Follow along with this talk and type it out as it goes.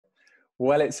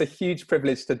Well, it's a huge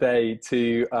privilege today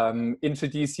to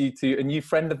introduce you to a new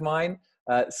friend of mine,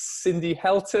 Cindy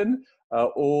Helton,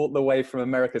 all the way from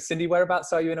America. Cindy,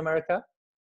 whereabouts are you in America?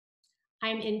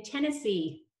 I'm in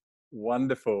Tennessee,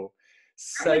 Wonderful.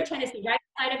 So Hartland, Tennessee, right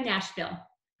outside of Nashville.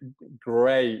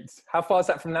 great. How far is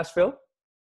that from Nashville?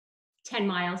 10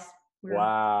 miles.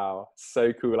 Wow,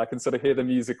 so cool. I can sort of hear the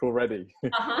music already.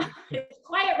 It's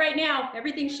quiet right now.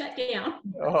 Everything's shut down.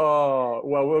 Oh,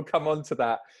 well, we'll come on to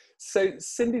that. So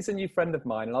Cindy's a new friend of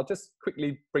mine, and I'll just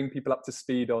quickly bring people up to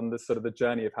speed on the sort of the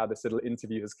journey of how this little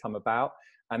interview has come about.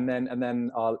 And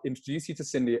then I'll introduce you to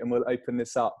Cindy and we'll open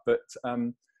this up. But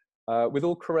with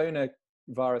all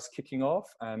coronavirus kicking off,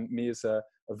 and me as a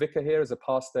vicar here, as a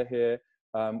pastor here,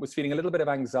 was feeling a little bit of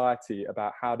anxiety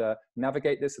about how to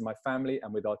navigate this in my family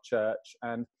and with our church.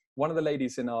 And one of the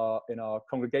ladies in our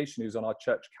congregation who's on our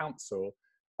church council,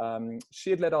 she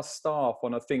had led our staff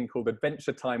on a thing called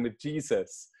Adventure Time with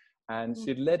Jesus. And she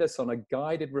had led us on a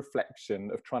guided reflection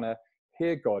of trying to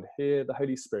hear God, hear the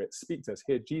Holy Spirit speak to us,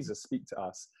 hear Jesus speak to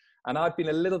us. And I'd been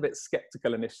a little bit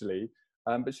skeptical initially,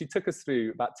 but she took us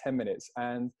through about 10 minutes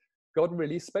and God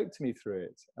really spoke to me through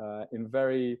it in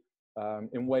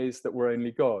ways that were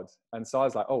only God. And so I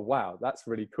was like, oh, wow, that's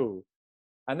really cool.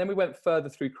 And then we went further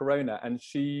through Corona and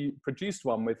she produced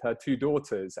one with her two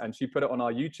daughters and she put it on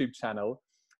our YouTube channel.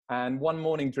 And one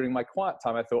morning during my quiet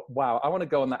time, I thought, wow, I want to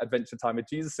go on that adventure time with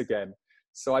Jesus again.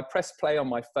 So I pressed play on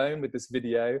my phone with this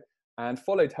video and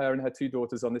followed her and her two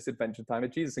daughters on this adventure time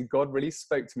with Jesus. And God really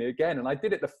spoke to me again. And I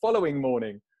did it the following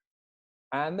morning.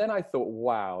 And then I thought,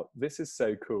 wow, this is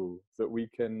so cool that we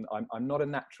can, I'm not a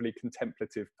naturally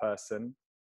contemplative person,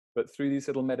 but through these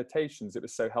little meditations, it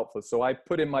was so helpful. So I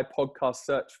put in my podcast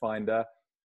search finder,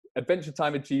 Adventure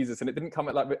Time with Jesus, and it didn't come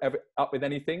up with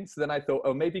anything. So then I thought,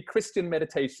 oh, maybe Christian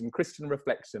meditation, Christian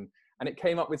reflection. And it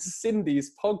came up with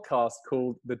Cindy's podcast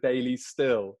called The Daily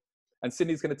Still. And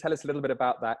Cindy's going to tell us a little bit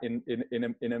about that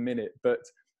in a minute. But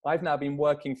I've now been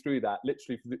working through that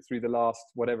literally through the last,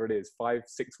 whatever it is, 5-6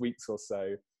 weeks or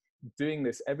so, doing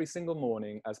this every single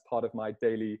morning as part of my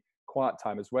daily quiet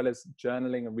time, as well as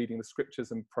journaling and reading the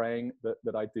scriptures and praying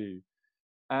that I do.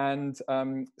 And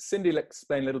Cindy will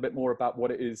explain a little bit more about what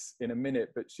it is in a minute,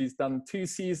 but she's done 2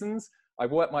 seasons.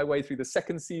 I've worked my way through the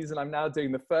 2nd season. I'm now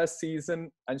doing the 1st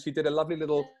season. And she did a lovely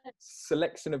little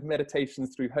selection of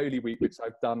meditations through Holy Week, which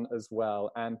I've done as well.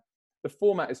 And the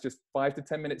format is just 5 to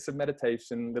 10 minutes of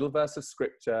meditation, little verse of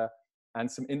scripture,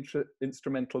 and some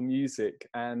instrumental music.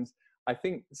 And I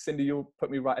think, Cindy, you'll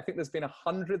put me right. I think there's been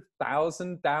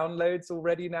 100,000 downloads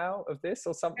already now of this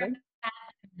or something.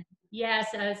 Yes,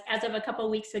 as of a couple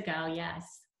of weeks ago,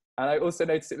 yes. And I also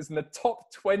noticed it was in the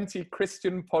top 20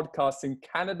 Christian podcasts in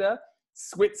Canada,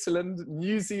 Switzerland,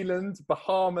 New Zealand,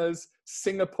 Bahamas,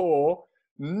 Singapore,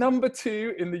 number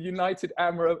 2 in the United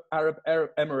Arab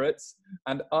Emirates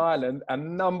and Ireland,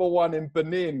 and number 1 in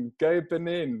Benin. Go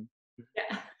Benin.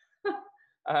 Yeah.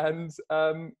 And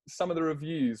some of the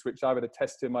reviews, which I would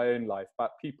attest to in my own life,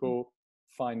 about people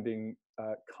finding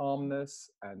calmness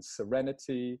and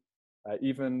serenity,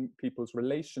 even people's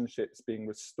relationships being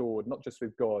restored, not just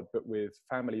with God, but with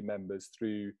family members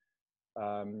through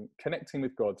connecting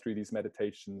with God through these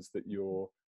meditations that you're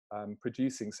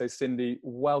producing. So Cindy,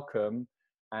 welcome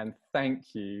and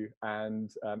thank you.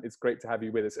 And it's great to have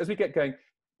you with us. As we get going,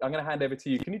 I'm going to hand over to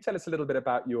you. Can you tell us a little bit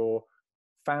about your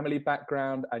family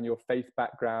background and your faith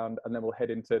background? And then we'll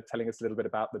head into telling us a little bit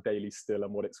about the Daily Still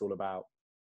and what it's all about.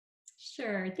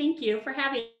 Sure. Thank you for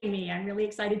having me. I'm really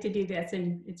excited to do this,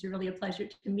 and it's really a pleasure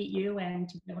to meet you and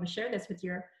to be able to share this with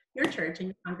your church and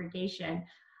your congregation.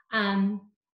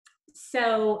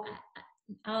 So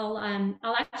I'll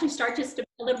actually start just a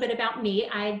little bit about me.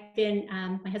 I've been,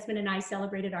 my husband and I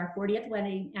celebrated our 40th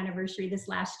wedding anniversary this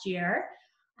last year.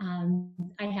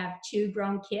 I have 2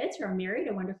 grown kids who are married,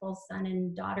 a wonderful son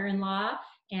and daughter-in-law,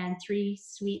 and 3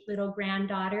 sweet little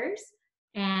granddaughters.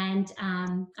 And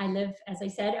I live, as I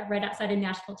said, right outside of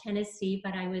Nashville, Tennessee,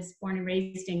 but I was born and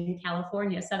raised in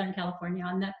California, Southern California,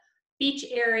 on the beach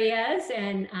areas.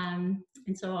 And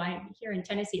so I'm here in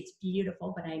Tennessee. It's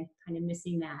beautiful, but I'm kind of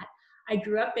missing that. I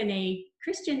grew up in a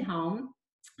Christian home,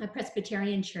 a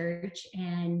Presbyterian church,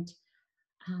 and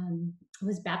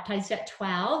was baptized at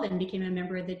 12 and became a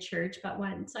member of the church. But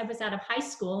once I was out of high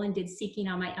school and did Seeking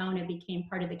on my own, I became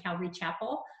part of the Calvary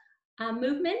Chapel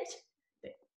movement.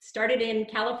 Started in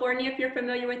California, if you're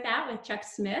familiar with that, with Chuck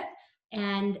Smith,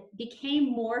 and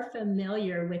became more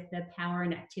familiar with the power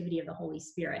and activity of the Holy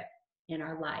Spirit in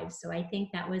our lives. So I think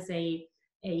that was a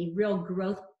real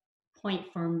growth point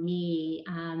for me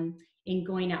in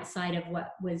going outside of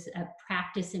what was a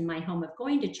practice in my home of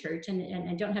going to church. And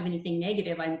I don't have anything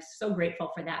negative. I'm so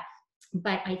grateful for that.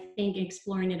 but I think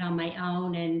exploring it on my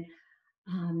own and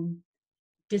um,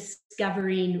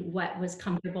 discovering what was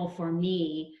comfortable for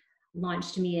me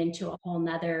launched me into a whole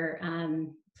nother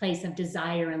place of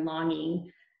desire and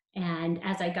longing. And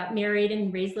as I got married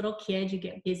and raised little kids, you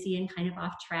get busy and kind of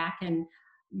off track. And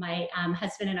my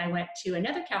husband and I went to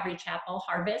another Calvary Chapel,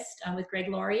 Harvest, with Greg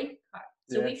Laurie.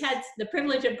 So Yes. we've had the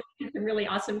privilege of going to some really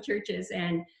awesome churches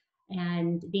and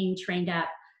being trained up.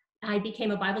 I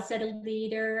became a Bible study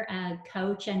leader, a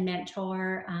coach, and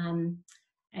mentor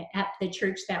at the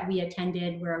church that we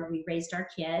attended where we raised our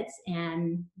kids.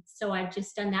 And so I've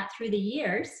just done that through the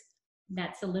years.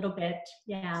 That's a little bit,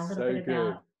 yeah, a little So bit good.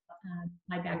 about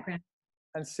my background.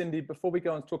 And Cindy, before we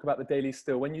go on to talk about the daily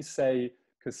still, when you say,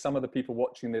 because some of the people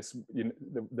watching this, you know,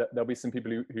 there'll be some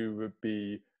people who would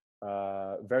be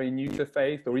very new to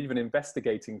faith or even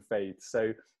investigating faith.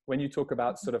 So when you talk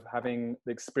about sort of having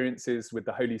the experiences with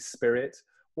the Holy Spirit,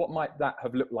 what might that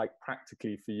have looked like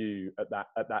practically for you at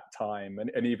that time,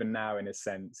 and even now, in a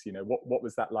sense, you know, what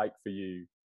was that like for you?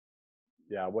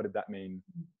 Yeah, what did that mean?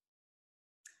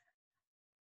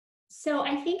 So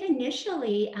I think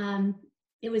initially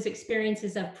it was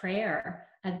experiences of prayer,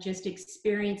 of just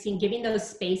experiencing, giving those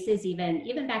spaces,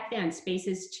 even back then,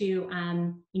 spaces to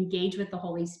engage with the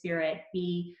Holy Spirit,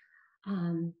 be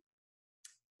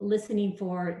listening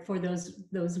for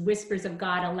those whispers of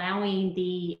God, allowing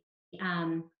the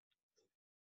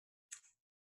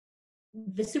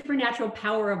supernatural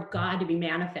power of God to be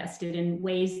manifested in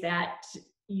ways that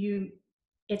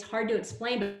it's hard to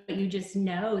explain, but you just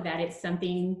know that it's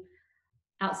something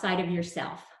outside of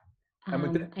yourself. And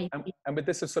would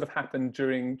this have sort of happened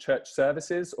during church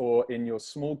services or in your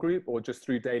small group or just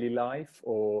through daily life?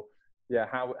 Or yeah,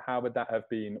 how would that have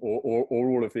been, or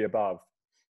all of the above?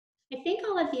 I think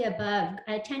all of the above.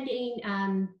 Attending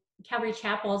Calvary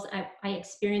Chapels, I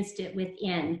experienced it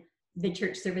within the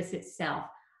church service itself.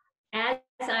 As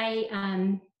I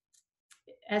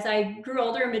grew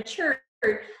older and matured,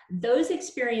 those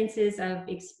experiences of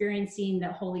experiencing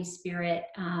the Holy Spirit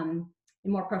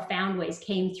in more profound ways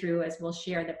came through, as we'll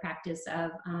share, the practice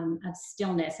of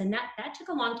stillness. And that took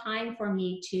a long time for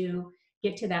me to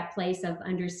get to that place of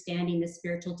understanding the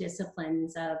spiritual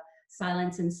disciplines of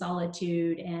silence and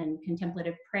solitude and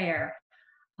contemplative prayer.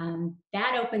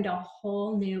 That opened a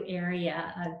whole new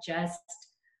area of just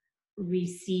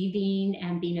receiving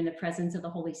and being in the presence of the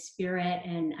Holy Spirit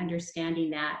and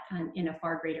understanding that in a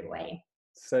far greater way.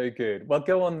 So good. Well,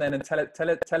 go on then and tell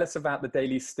us about the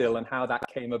daily still and how that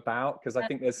came about, because I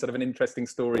think there's sort of an interesting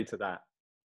story to that.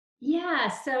 Yeah,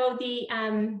 so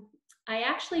I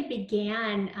actually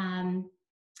began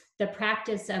the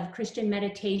practice of Christian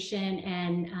meditation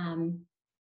and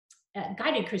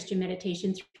guided Christian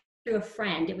meditation through a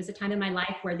friend. It was a time in my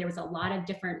life where there was a lot of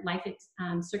different life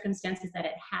circumstances that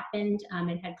had happened.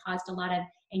 It had caused a lot of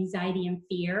anxiety and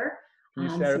fear. Can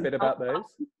you share a bit about those?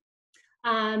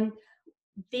 Back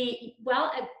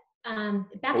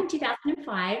in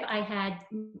 2005, I had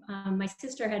my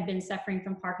sister had been suffering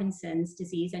from Parkinson's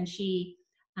disease, and she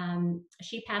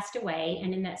passed away.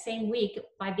 And in that same week,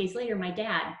 5 days later, my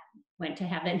dad went to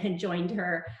heaven and joined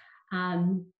her.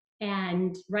 And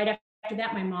right after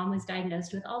that, my mom was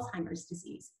diagnosed with Alzheimer's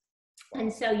disease.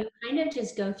 And so you kind of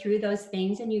just go through those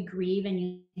things and you grieve and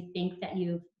you think that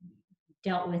you've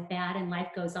dealt with that and life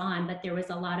goes on. But there was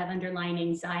a lot of underlying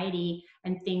anxiety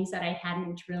and things that I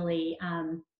hadn't really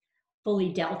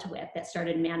fully dealt with that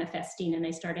started manifesting. And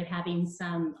I started having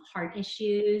some heart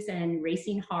issues and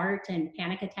racing heart and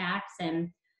panic attacks.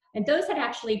 And those had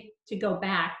actually, to go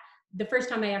back, the first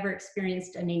time I ever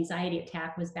experienced an anxiety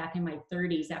attack was back in my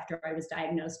 30s after I was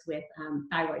diagnosed with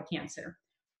thyroid cancer.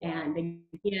 And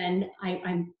again,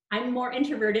 I'm more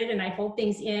introverted and I hold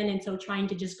things in. And so trying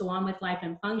to just go on with life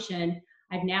and function,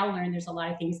 I've now learned there's a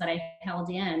lot of things that I held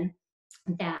in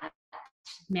that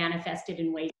manifested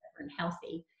in ways that weren't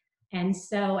healthy. And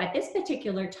so at this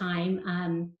particular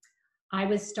time, I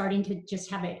was starting to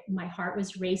just have my heart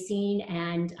was racing,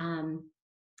 and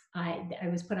I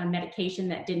was put on medication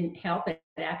that didn't help. It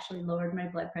actually lowered my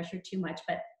blood pressure too much.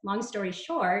 But long story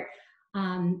short,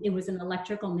 it was an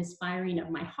electrical misfiring of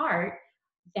my heart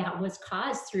that was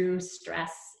caused through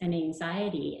stress and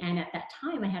anxiety. And at that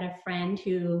time, I had a friend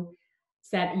who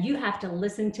said, you have to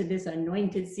listen to this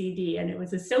anointed CD. And it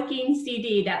was a soaking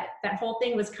CD. That whole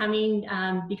thing was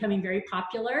becoming very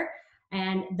popular.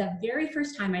 And the very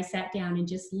first time I sat down and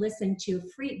just listened to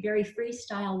very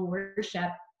freestyle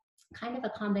worship, kind of a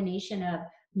combination of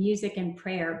music and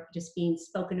prayer just being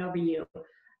spoken over you,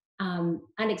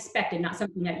 unexpected, not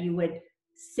something that you would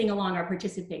sing along or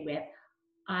participate with,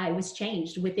 I was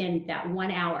changed within that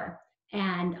 1 hour.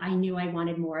 And I knew I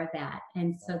wanted more of that.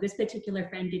 And so this particular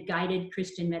friend did guided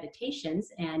Christian meditations,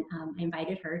 and I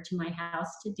invited her to my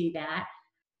house to do that.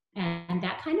 And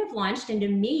that kind of launched into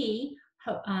me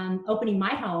opening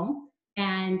my home.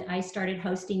 And I started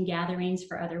hosting gatherings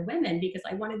for other women because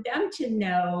I wanted them to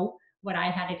know what I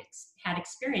had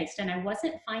experienced. And I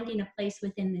wasn't finding a place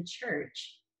within the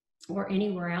church or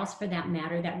anywhere else for that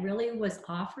matter that really was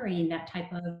offering that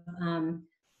type of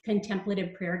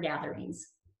contemplative prayer gatherings.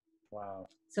 Wow.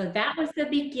 So that was the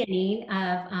beginning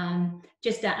of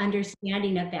just an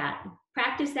understanding of that.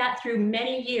 Practice that through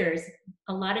many years.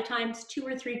 A lot of times, 2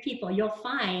 or 3 people. You'll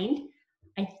find,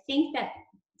 I think that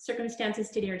circumstances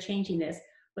today are changing this,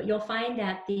 but you'll find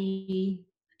that I'm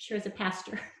sure as a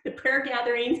pastor, the prayer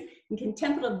gatherings and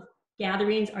contemplative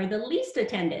gatherings are the least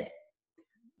attended.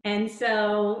 And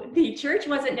so the church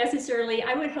wasn't necessarily,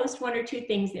 I would host 1 or 2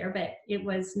 things there, but it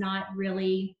was not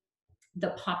really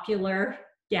the popular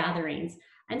gatherings.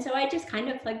 And so I just kind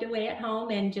of plugged away at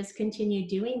home and just continued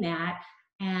doing that.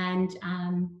 And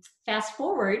fast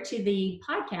forward to the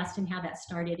podcast and how that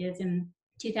started is in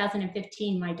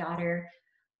 2015, my daughter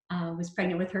was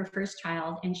pregnant with her first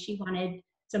child, and she wanted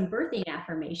some birthing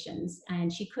affirmations,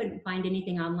 and she couldn't find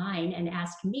anything online, and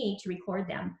asked me to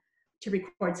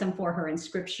record some for her in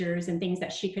scriptures and things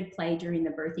that she could play during the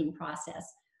birthing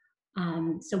process.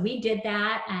 So we did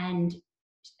that, and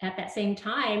at that same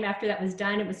time, after that was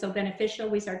done, it was so beneficial,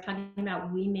 we started talking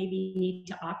about we maybe need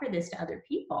to offer this to other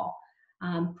people,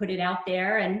 put it out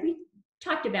there, and we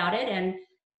talked about it. And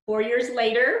 4 years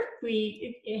later,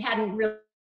 it hadn't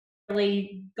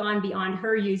really gone beyond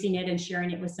her using it and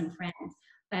sharing it with some friends.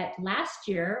 But last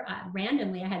year,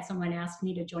 randomly, I had someone ask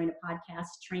me to join a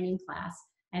podcast training class.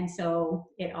 And so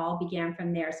it all began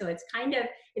from there. So it's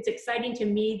exciting to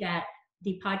me that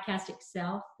the podcast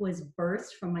itself was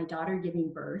birthed from my daughter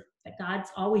giving birth, that God's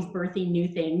always birthing new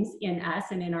things in us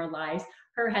and in our lives.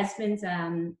 Her husband's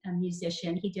a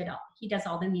musician. He does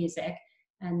all the music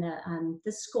and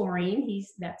the scoring.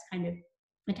 That's kind of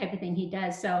the type of thing he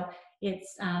does. So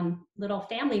it's little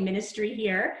family ministry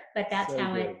here, but that's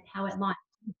how it launched.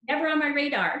 Never on my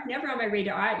radar.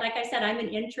 Like I said, I'm an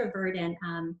introvert, and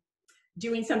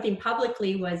doing something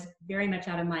publicly was very much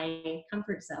out of my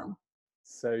comfort zone.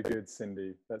 So good,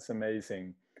 Cindy. That's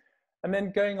amazing. And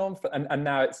then going on and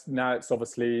now it's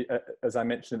obviously, as I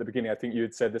mentioned at the beginning, I think you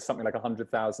had said there's something like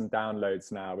 100,000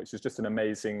 downloads now, which is just an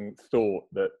amazing thought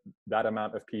that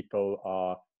amount of people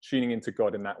are tuning into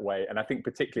God in that way. And I think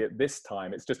particularly at this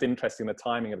time, it's just interesting, the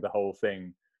timing of the whole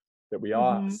thing, that we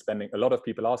are a lot of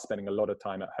people are spending a lot of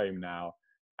time at home now.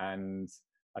 And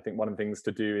I think one of the things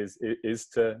to do is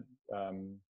to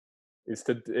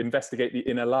investigate the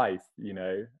inner life,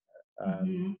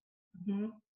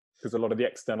 because a lot of the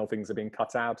external things are being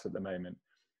cut out at the moment.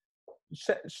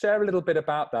 Share a little bit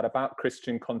about that, about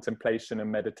Christian contemplation and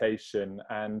meditation.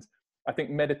 And I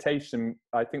think meditation,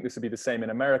 I think this would be the same in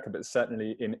America, but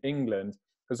certainly in England,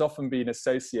 has often been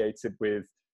associated with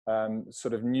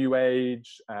sort of New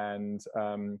Age and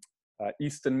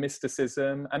Eastern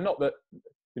mysticism. And not that,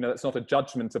 that's not a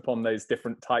judgment upon those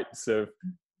different types of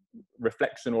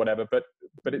reflection or whatever, but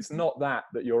it's not that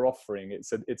you're offering.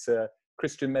 It's a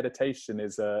Christian meditation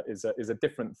is a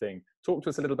different thing. Talk to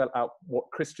us a little bit about what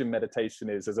Christian meditation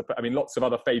is. Lots of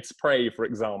other faiths pray, for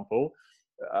example.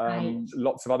 Right.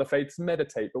 Lots of other faiths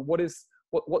meditate. But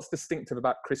what's distinctive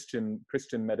about Christian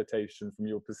meditation from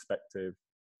your perspective?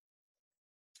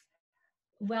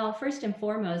 Well, first and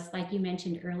foremost, like you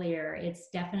mentioned earlier, it's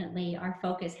definitely our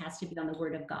focus has to be on the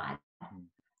Word of God.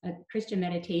 A Christian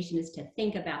meditation is to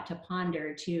think about, to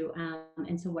ponder,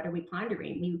 and so what are we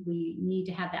pondering? We need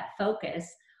to have that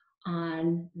focus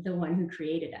on the one who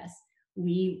created us.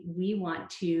 We want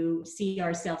to see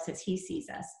ourselves as he sees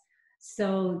us.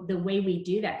 So the way we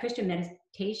do that, Christian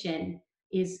meditation,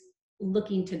 is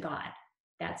looking to God.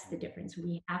 That's the difference.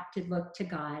 We have to look to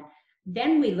God.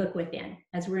 Then we look within.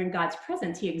 As we're in God's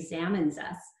presence, he examines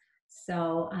us.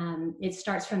 So it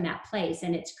starts from that place,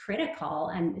 and it's critical.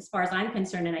 And as far as I'm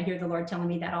concerned, and I hear the Lord telling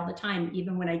me that all the time,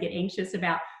 even when I get anxious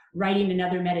about writing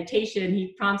another meditation,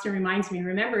 he prompts and reminds me,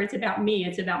 remember, it's about me,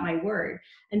 it's about my word.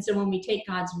 And so when we take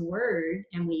God's word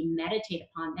and we meditate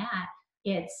upon that,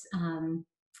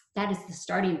 that is the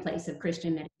starting place of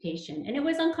Christian meditation. And it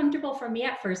was uncomfortable for me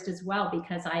at first as well,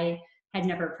 because I had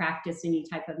never practiced any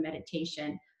type of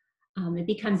meditation. It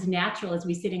becomes natural as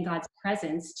we sit in God's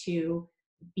presence to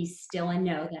be still and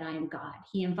know that I am God.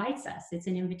 He invites us. It's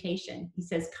an invitation. He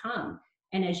says, come.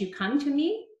 And as you come to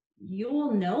me, you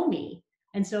will know me.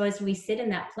 And so as we sit in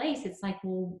that place, it's like,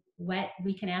 well,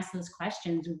 we can ask those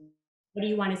questions. What do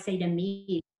you want to say to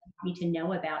me? What do you want me to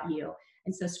know about you?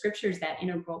 And so scripture is that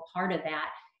integral part of that.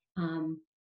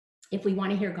 If we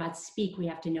want to hear God speak, we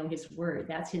have to know his word.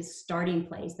 That's his starting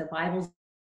place. The Bible's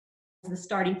the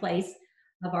starting place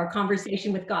of our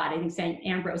conversation with God. I think St.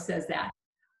 Ambrose says that.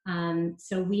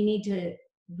 So we need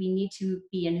to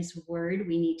be in his word.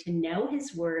 We need to know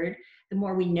his word. The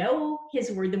more we know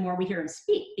his word, the more we hear him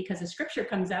speak, because the scripture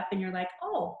comes up and you're like,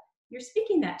 oh, you're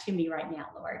speaking that to me right now,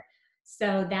 Lord.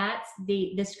 So that's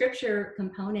the scripture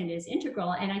component is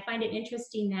integral. And I find it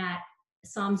interesting that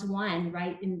Psalms 1,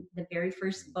 right in the very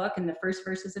first book and the first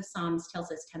verses of Psalms,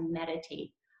 tells us to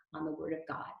meditate on the word of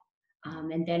God.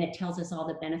 And then it tells us all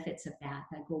the benefits of that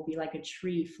we'll be like a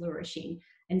tree flourishing.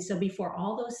 And so before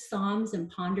all those psalms and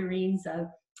ponderings of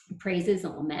praises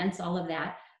and laments, all of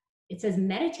that, it says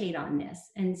meditate on this.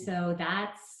 And so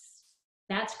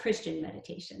that's Christian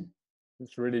meditation.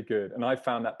 It's really good. And I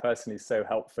found that personally so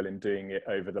helpful in doing it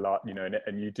over the last,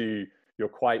 and you're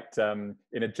quite,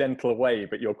 in a gentle way,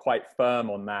 but you're quite firm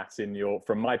on that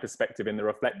from my perspective, in the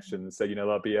reflections. So,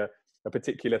 there'll be a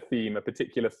particular theme, a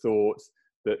particular thought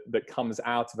that comes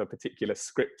out of a particular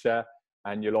scripture,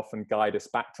 and you'll often guide us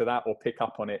back to that or pick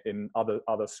up on it in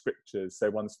other scriptures. So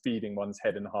one's feeding one's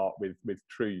head and heart with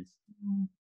truth. Mm-hmm.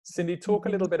 Cindy, talk a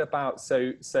little bit about,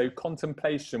 so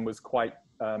contemplation was quite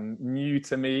new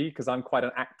to me, because I'm quite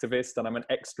an activist and I'm an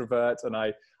extrovert and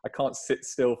I can't sit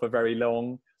still for very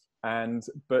long.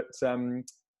 But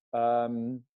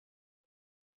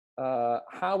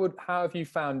how have you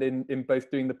found in both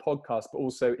doing the podcast but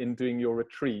also in doing your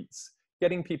retreats,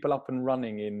 getting people up and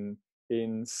running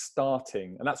in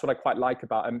starting? And that's what I quite like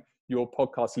about your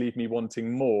podcast, Leave Me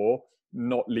Wanting More,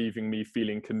 not leaving me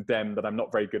feeling condemned that I'm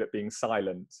not very good at being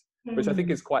silent, which I think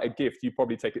is quite a gift. You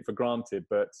probably take it for granted,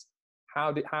 but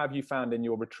how have you found in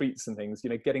your retreats and things,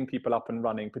 getting people up and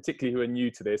running, particularly who are new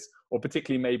to this, or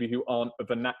particularly maybe who aren't of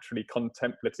a naturally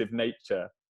contemplative nature?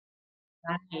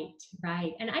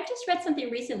 Right. And I just read something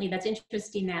recently that's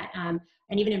interesting that, and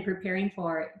even in preparing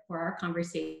for our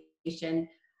conversation,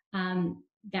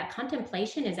 that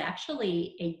contemplation is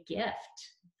actually a gift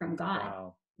from God.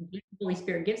 Wow. The Holy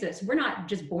Spirit gives us. We're not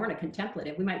just born a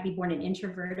contemplative. We might be born an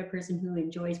introvert, a person who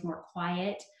enjoys more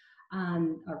quiet,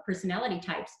 or personality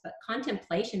types, but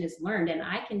contemplation is learned. And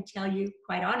I can tell you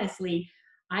quite honestly,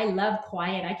 I love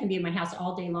quiet. I can be in my house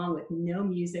all day long with no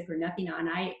music or nothing on.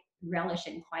 I relish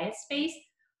in quiet space,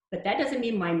 but that doesn't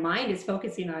mean my mind is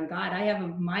focusing on God. I have a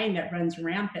mind that runs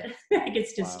rampant. It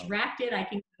gets distracted. Wow. I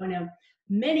can go in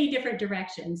many different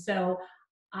directions. So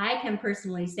I can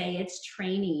personally say it's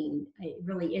training. It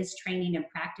really is training and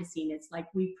practicing. It's like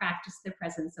we practice the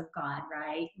presence of God,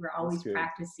 right? We're always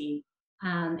practicing.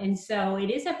 And so it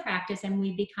is a practice, and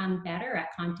we become better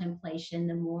at contemplation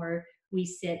the more we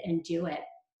sit and do it,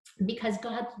 because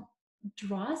God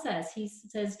draws us. He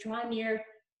says, draw near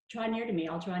to me,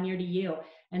 I'll draw near to you.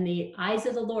 And the eyes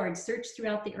of the Lord search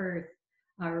throughout the earth,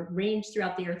 or range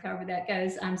throughout the earth, however that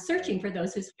goes, searching for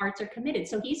those whose hearts are committed.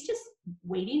 So he's just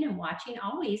waiting and watching,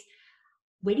 always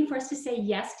waiting for us to say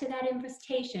yes to that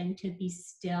invitation to be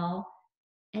still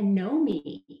and know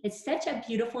me. It's such a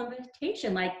beautiful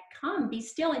invitation, like, come, be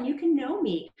still, and you can know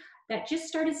me. That just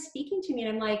started speaking to me,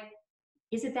 and I'm like,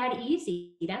 is it that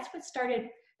easy? That's what started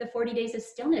the 40 days of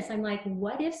stillness. I'm like,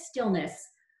 what if stillness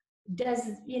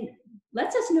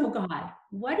lets us know God?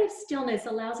 What if stillness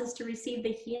allows us to receive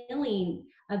the healing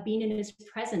of being in his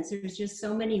presence? There's just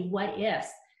so many what ifs.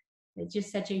 It's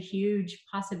just such a huge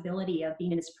possibility of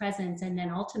being in his presence, and then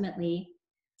ultimately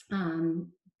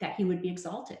that he would be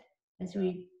exalted. As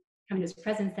we come into his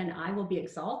presence, then I will be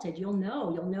exalted. You'll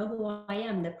know who I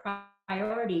am. The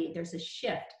priority, there's a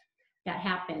shift that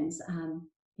happens. And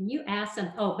you asked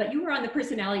but you were on the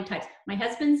personality types. My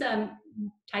husband's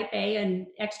type A and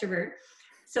extrovert.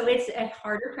 So it's a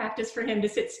harder practice for him to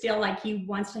sit still, like he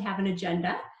wants to have an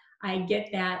agenda. I get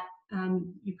that.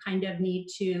 You kind of need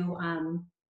to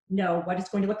know what it's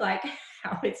going to look like,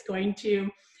 how it's going to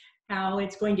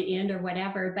end or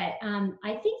whatever. But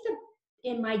I think that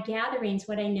in my gatherings,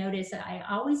 what I notice, I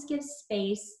always give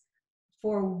space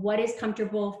for what is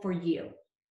comfortable for you.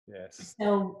 Yes.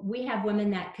 So we have women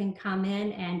that can come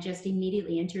in and just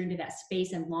immediately enter into that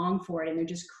space and long for it. And they're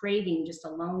just craving just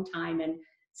alone time and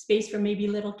space for maybe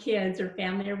little kids or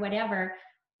family or whatever.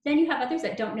 Then you have others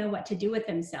that don't know what to do with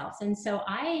themselves. And so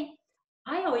I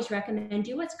always recommend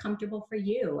do what's comfortable for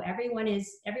you. Everyone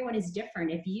is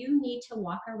different. If you need to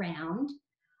walk around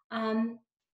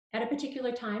at a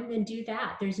particular time, then do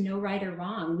that. There's no right or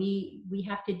wrong. We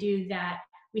have to do that.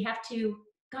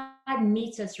 God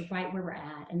meets us right where we're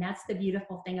at. And that's the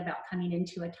beautiful thing about coming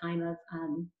into a time of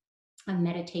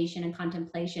meditation and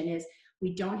contemplation, is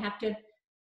we don't have to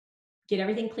get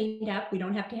everything cleaned up. We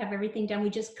don't have to have everything done. We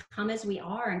just come as we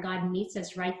are, and God meets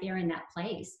us right there in that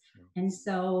place. And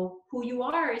so who you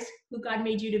are is who God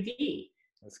made you to be.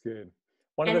 That's good.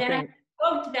 One of And the then I things,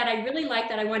 quote that I really like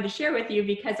that I wanted to share with you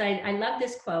because I love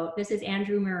this quote. This is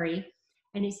Andrew Murray.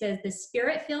 And he says, the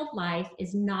spirit-filled life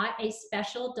is not a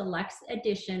special deluxe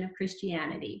edition of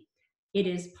Christianity. It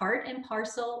is part and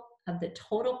parcel of the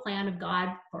total plan of God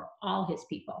for all his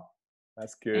people.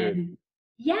 that's good. And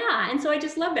yeah, and so I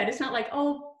just love that. It's not like,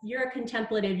 oh, you're a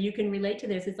contemplative, you can relate to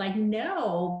this. It's like,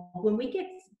 no, when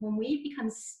we become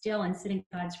still and sit in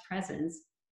God's presence,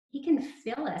 he can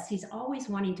fill us. He's always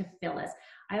wanting to fill us.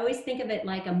 I always think of it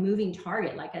like a moving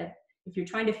target, if you're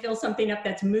trying to fill something up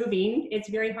that's moving, it's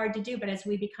very hard to do. But as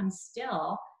we become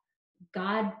still,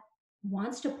 God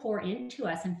wants to pour into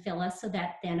us and fill us so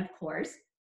that then, of course,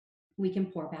 we can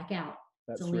pour back out.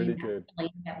 That's really that good.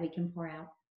 that we can pour out.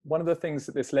 One of the things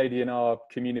that this lady in our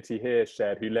community here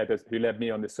shared, who led me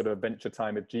on this sort of adventure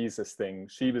time with Jesus thing,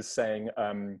 she was saying,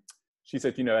 she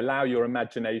said, allow your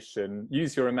imagination,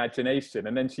 use your imagination.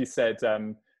 And then she said,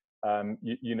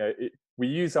 we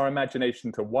use our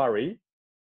imagination to worry.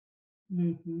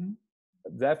 Mm-hmm.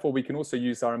 Therefore, we can also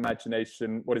use our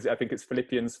imagination. What is it? I think it's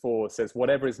Philippians 4 says,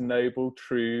 whatever is noble,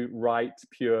 true, right,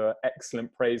 pure,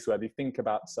 excellent, praiseworthy, think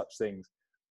about such things.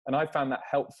 And I found that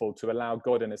helpful to allow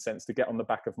God, in a sense, to get on the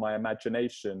back of my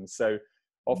imagination. So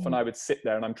often I would sit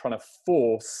there and I'm trying to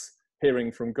force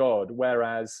hearing from God,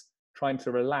 whereas trying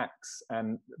to relax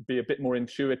and be a bit more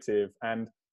intuitive and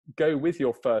go with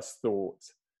your first thought.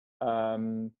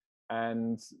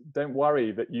 And don't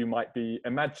worry that you might be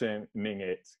imagining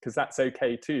it, because that's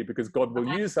okay too, because God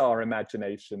will use our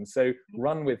imagination. So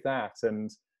run with that.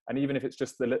 And even if it's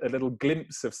just a little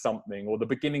glimpse of something or the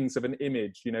beginnings of an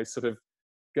image, sort of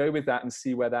go with that and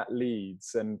see where that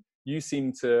leads. And you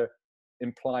seem to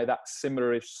imply that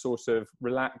similarish sort of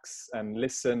relax and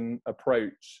listen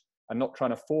approach, and not trying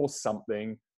to force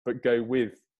something, but go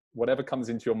with whatever comes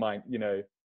into your mind.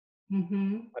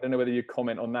 Mm-hmm. I don't know whether you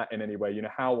comment on that in any way,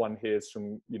 how one hears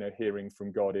from, hearing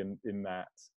from God in that.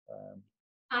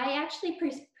 I actually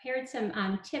prepared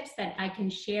some tips that I can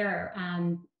share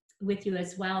with you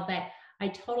as well, but I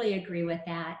totally agree with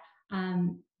that.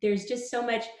 There's just so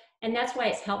much, and that's why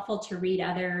it's helpful to read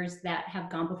others that have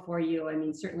gone before you. I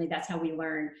mean, certainly that's how we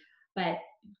learn, but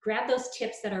grab those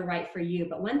tips that are right for you.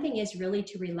 But one thing is really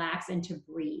to relax and to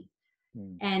breathe.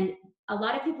 And a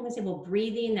lot of people can say, well,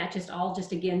 breathing, that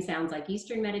just again sounds like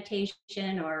Eastern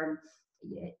meditation or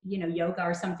yoga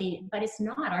or something, but it's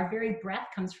not. Our very breath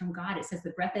comes from God. It says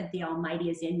the breath of the Almighty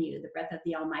is in you. The breath of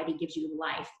the Almighty gives you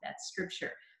life. That's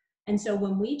scripture. And so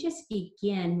when we just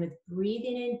begin with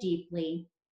breathing in deeply,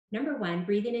 number one,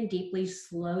 breathing in deeply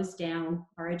slows down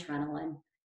our adrenaline,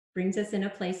 brings us in a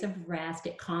place of rest.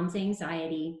 It calms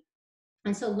anxiety.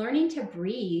 And so learning to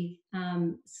breathe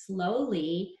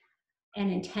slowly and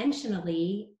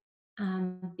intentionally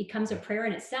becomes a prayer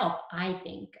in itself. I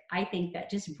think that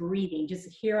just breathing, just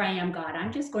here I am, God,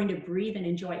 I'm just going to breathe and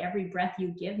enjoy every breath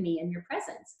you give me in your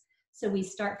presence. So we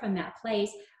start from that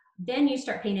place. Then you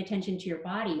start paying attention to your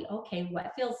body. Okay,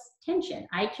 what feels tension?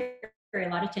 I carry a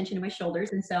lot of tension in my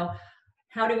shoulders. And so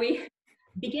how do we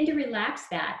begin to relax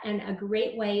that? And a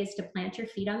great way is to plant your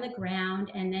feet on the ground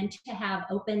and then to have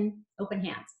open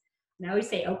hands. And I always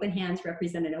say open hands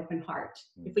represent an open heart.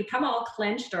 If we come all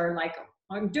clenched or like,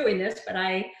 I'm doing this, but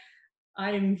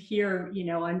I'm here,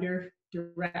 under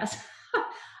duress.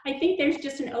 I think there's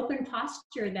just an open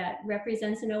posture that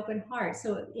represents an open heart.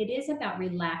 So it is about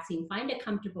relaxing. Find a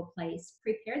comfortable place.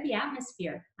 Prepare the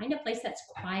atmosphere. Find a place that's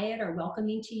quiet or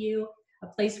welcoming to you. A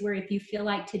place where if you feel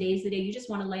like today's the day you just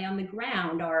want to lay on the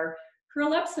ground or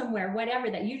curl up somewhere, whatever,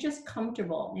 that you're just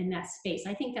comfortable in that space.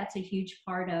 I think that's a huge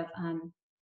part of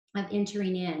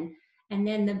entering in. And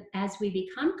then as we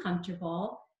become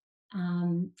comfortable,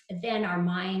 then our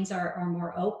minds are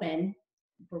more open.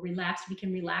 We're relaxed. We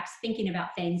can relax thinking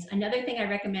about things. Another thing I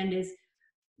recommend is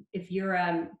if you're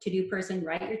a to-do person,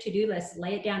 write your to-do list,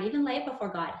 lay it down, even lay it before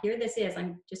God. Here this is.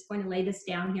 I'm just going to lay this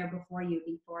down here before you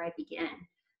before I begin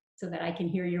so that I can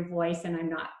hear your voice and I'm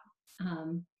not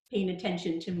paying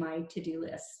attention to my to-do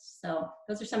list. So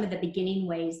those are some of the beginning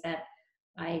ways that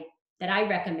I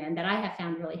recommend, that I have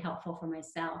found really helpful for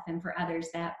myself and for others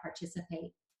that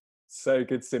participate. So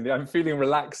good, Cindy. I'm feeling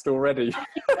relaxed already.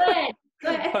 Okay,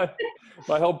 good.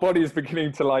 My whole body is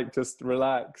beginning to just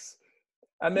relax.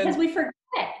 And then because we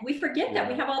forget that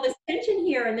we have all this tension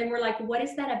here, and then we're like, what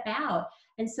is that about?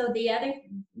 And so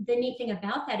the neat thing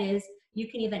about that is you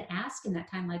can even ask in that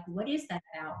time, like, what is that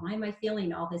about? Why am I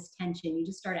feeling all this tension? You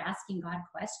just start asking God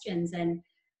questions, and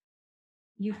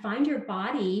you find your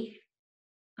body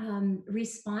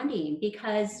responding,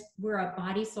 because we're a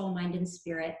body, soul, mind, and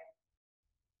spirit.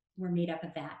 We're made up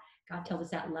of that. God tells us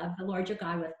that: love the Lord your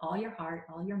God with all your heart,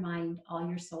 all your mind, all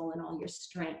your soul, and all your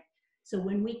strength. So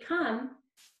when we come,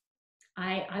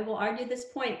 I will argue this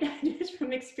point just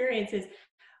from experiences.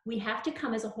 We have to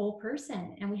come as a whole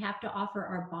person, and we have to offer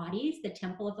our bodies, the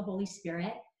temple of the Holy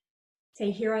Spirit,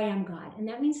 say, here I am, God. And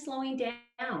that means slowing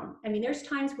down. I mean, there's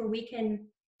times where we can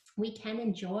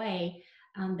enjoy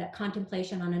that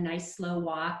contemplation on a nice slow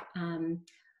walk.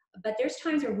 But there's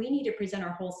times where we need to present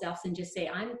our whole selves and just say,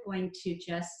 I'm going to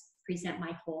just present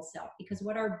my whole self, because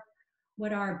what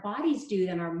our bodies do,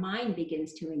 then our mind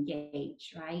begins to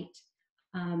engage, right?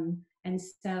 And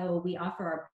so we offer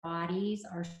our bodies,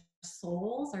 our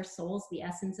souls, the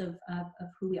essence of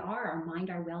who we are, our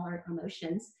mind, our will, our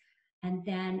emotions, and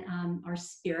then our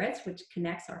spirits, which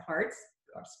connects our hearts,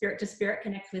 our spirit to spirit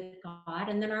connects with God,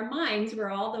 and then our minds,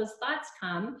 where all those thoughts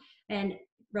come. And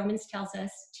Romans tells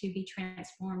us to be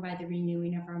transformed by the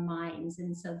renewing of our minds.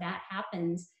 And so that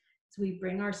happens. So we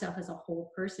bring ourselves as a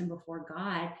whole person before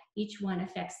God. Each one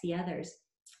affects the others.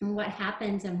 And what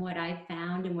happens, and what I've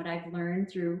found and what I've learned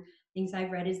through things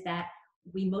I've read, is that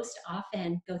we most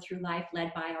often go through life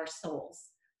led by our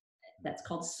souls. That's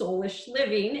called soulish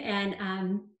living.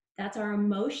 And that's our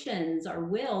emotions, our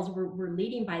wills. We're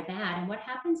leading by that. And what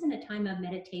happens in a time of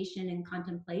meditation and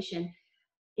contemplation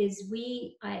is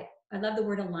I love the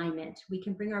word alignment. We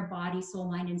can bring our body,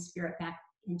 soul, mind, and spirit back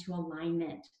into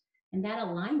alignment. And that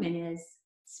alignment is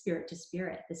spirit to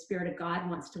spirit. The Spirit of God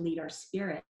wants to lead our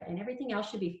spirit, and everything else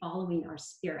should be following our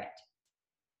spirit.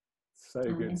 So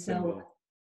good, And Cindy. so,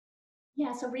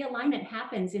 yeah, so realignment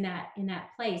happens in that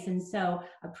place. And so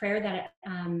a prayer that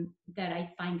I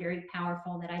find very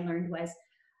powerful that I learned was,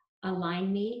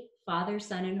 align me, Father,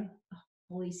 Son, and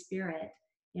Holy Spirit,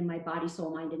 in my body,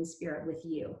 soul, mind, and spirit with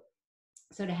you.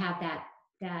 So to have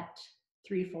that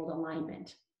threefold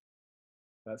alignment.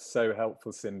 That's so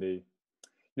helpful, Cindy.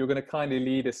 You're going to kindly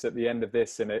lead us at the end of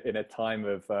this in a time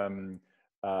of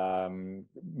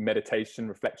meditation,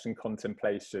 reflection,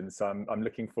 contemplation. So I'm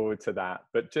looking forward to that.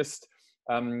 But just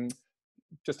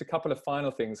a couple of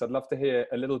final things. I'd love to hear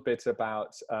a little bit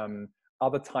about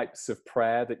other types of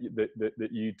prayer that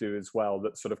you do as well,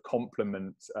 that sort of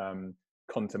complement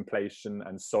contemplation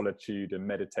and solitude and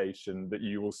meditation, that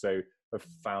you also have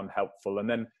found helpful. And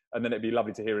then it'd be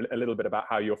lovely to hear a little bit about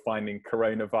how you're finding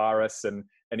coronavirus, and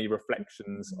any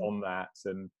reflections on that,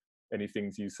 and any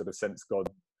things you sort of sense God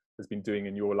has been doing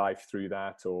in your life through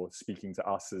that, or speaking to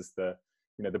us as the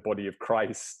body of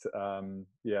Christ.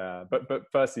 But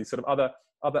firstly, sort of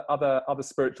other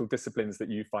spiritual disciplines that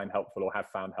you find helpful or have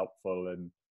found helpful,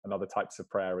 and other types of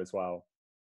prayer as well.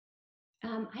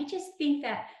 I just think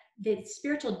that the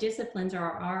spiritual disciplines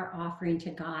are our offering to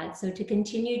God. So to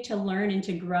continue to learn and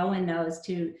to grow in those,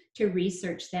 to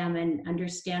research them and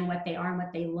understand what they are and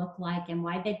what they look like and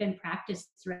why they've been practiced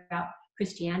throughout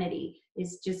Christianity,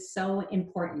 is just so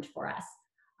important for us.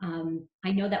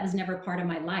 I know that was never part of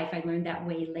my life. I learned that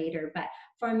way later. But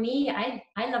for me, I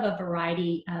love a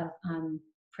variety of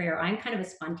prayer. I'm kind of a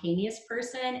spontaneous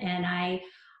person, and I'm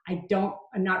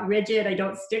not rigid. I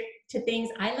don't stick to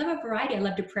things. I love a variety. I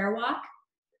love to prayer walk.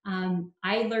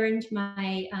 I learned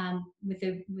with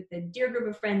a dear group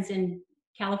of friends in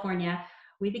California,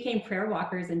 we became prayer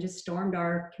walkers and just stormed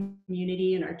our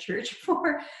community and our church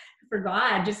for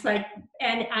God,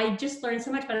 and I just learned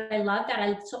so much. But I love that.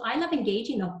 I love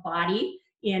engaging the body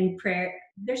in prayer.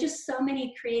 There's just so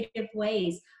many creative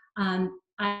ways.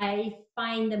 I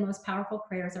find the most powerful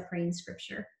prayers are praying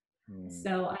scripture.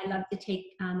 So I love to take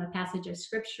a passage of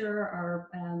scripture, or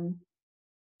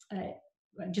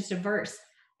just a verse,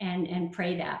 and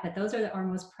pray that. But those are our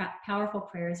most powerful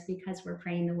prayers, because we're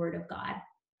praying the word of God.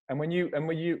 And when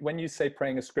you say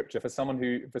praying a scripture, for someone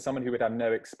who would have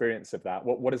no experience of that,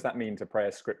 what does that mean, to pray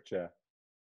a scripture?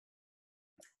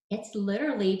 It's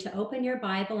literally to open your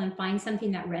Bible and find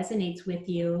something that resonates with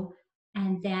you,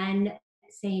 and then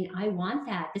saying, I want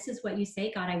that. This is what you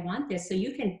say, God, I want this. So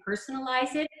you can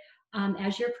personalize it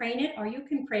as you're praying it, or you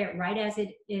can pray it right as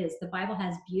it is. The Bible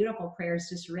has beautiful prayers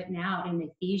just written out in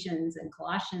Ephesians and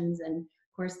Colossians, and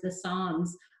of course the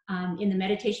Psalms. In the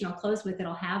meditation I'll close with,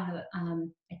 it'll have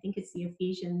I think it's the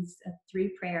Ephesians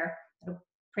 3 prayer. It'll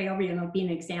pray over you, and it'll be an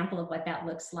example of what that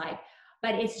looks like.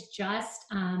 But it's just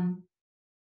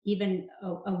even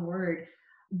a word.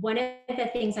 One of the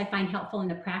things I find helpful in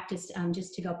the practice,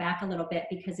 just to go back a little bit,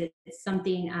 because it's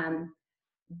something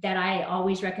that I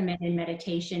always recommend in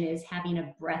meditation, is having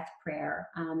a breath prayer.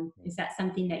 Is that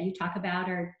something that you talk about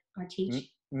or teach?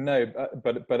 No,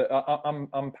 but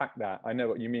unpack that. I know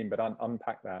what you mean, but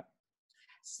unpack that.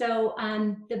 So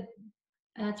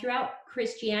throughout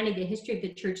Christianity, the history of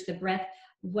the church, the breath,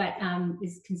 what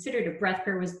is considered a breath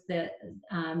prayer was the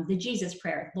Jesus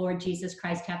prayer, Lord Jesus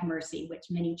Christ, have mercy, which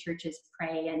many churches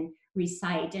pray and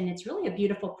recite. And it's really a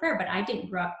beautiful prayer, but I didn't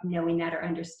grow up knowing that or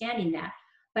understanding that.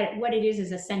 But what it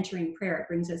is a centering prayer. It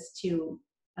brings us to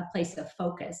a place of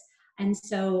focus. And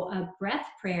so a breath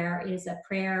prayer is a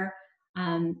prayer,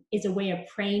 is a way of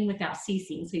praying without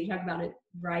ceasing. So you talk about a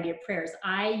variety of prayers.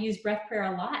 I use breath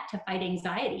prayer a lot to fight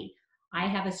anxiety. I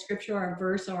have a scripture or a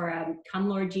verse or a come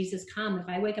Lord Jesus come. If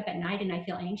I wake up at night and I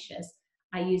feel anxious,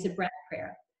 I use a breath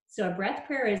prayer. So a breath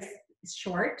prayer is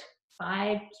short,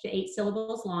 5 to 8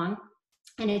 syllables long,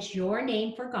 and it's your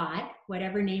name for God,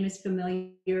 whatever name is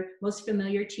most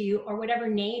familiar to you, or whatever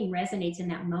name resonates in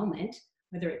that moment,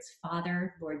 whether it's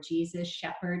Father, Lord Jesus,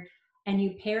 Shepherd, and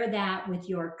you pair that with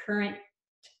your current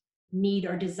need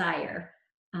or desire.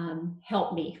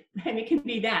 Help me. And it can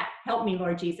be that, help me,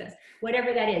 Lord Jesus.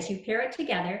 Whatever that is, you pair it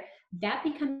together. That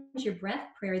becomes your breath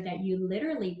prayer that you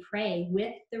literally pray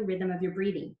with the rhythm of your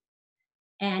breathing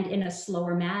and in a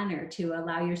slower manner to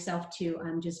allow yourself to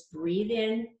just breathe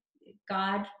in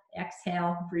God,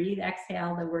 exhale, breathe,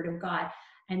 exhale the word of God.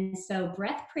 And so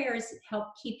breath prayers help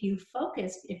keep you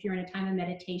focused. If you're in a time of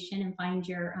meditation and find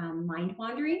your mind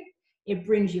wandering, it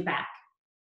brings you back.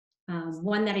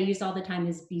 One that I use all the time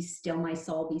is be still, my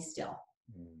soul, be still.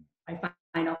 I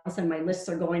find all of a sudden my lists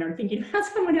are going or thinking about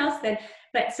someone else then.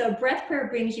 But so breath prayer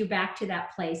brings you back to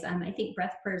that place. I think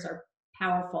breath prayers are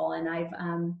powerful. And I've,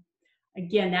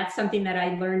 again, that's something that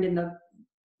I learned in the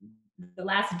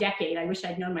last decade. I wish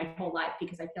I'd known my whole life,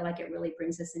 because I feel like it really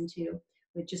brings us into,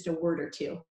 with just a word or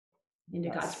two, into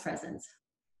God's presence.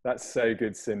 That's so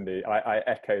good, Cindy. I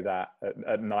echo that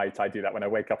at night. I do that when I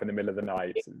wake up in the middle of the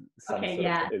night.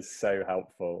 Is so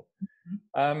helpful.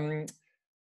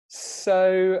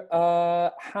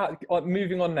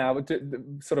 Moving on now,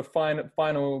 sort of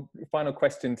final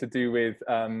question to do with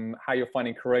how you're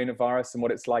finding coronavirus and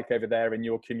what it's like over there in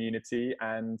your community,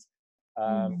 and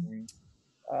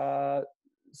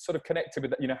sort of connected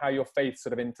with, how your faith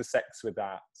sort of intersects with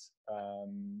that.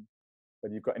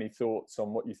 Whether you've got any thoughts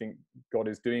on what you think God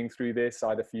is doing through this,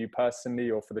 either for you personally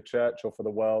or for the church or for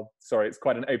the world. Sorry, it's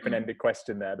quite an open-ended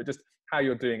question there, but just how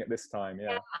you're doing at this time.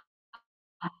 Yeah.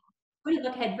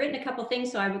 I had written a couple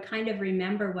things, so I would kind of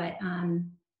remember what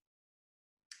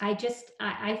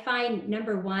I find.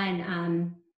 Number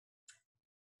one,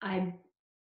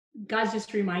 God's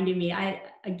just reminding me. I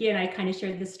kind of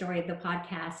shared the story of the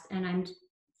podcast, and I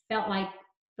felt like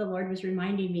the Lord was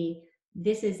reminding me,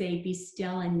 this is a be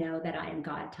still and know that I am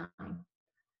God time.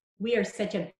 We are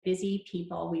such a busy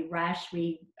people. We rush.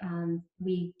 We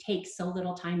take so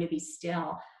little time to be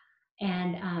still.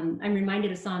 And I'm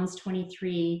reminded of Psalms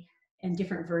 23 and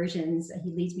different versions.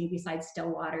 He leads me beside still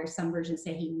water. Some versions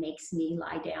say he makes me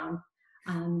lie down.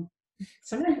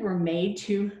 Sometimes we're made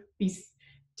to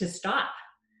stop.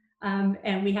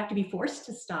 And we have to be forced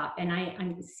to stop. And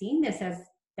I'm seeing this as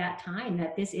that time,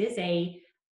 that this is a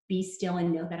be still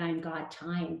and know that I'm God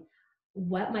time.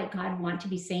 What might God want to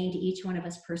be saying to each one of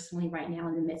us personally right now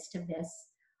in the midst of this?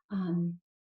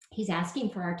 He's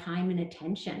asking for our time and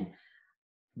attention.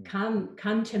 Come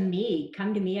to me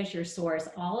as your source.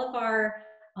 All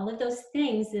of those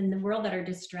things in the world that are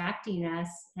distracting us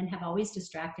and have always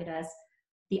distracted us,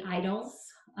 the idols,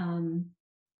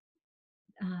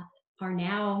 are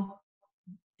now,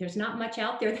 there's not much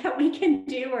out there that we can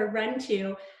do or run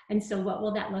to. And so what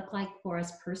will that look like for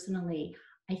us personally?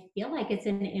 I feel like it's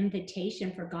an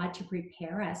invitation for God to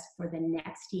prepare us for the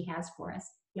next he has for us.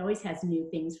 He always has new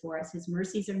things for us. His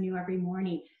mercies are new every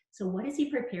morning. So what is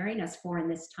he preparing us for in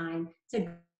this time? It's a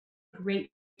great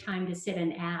time to sit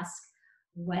and ask,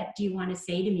 what do you want to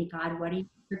say to me, God? What are you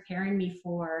preparing me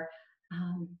for?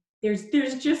 There's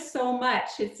just so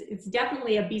much. It's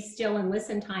definitely a be still and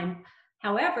listen time.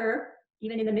 However,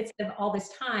 even in the midst of all this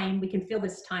time, we can fill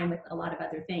this time with a lot of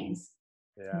other things.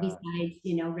 Yeah. Besides,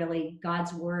 really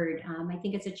God's word. I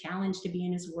think it's a challenge to be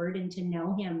in his word and to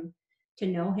know him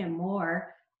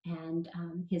more, and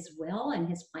his will and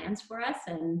his plans for us,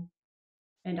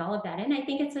 and all of that. And I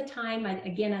think it's a time,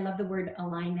 again, I love the word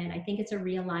alignment. I think it's a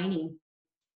realigning.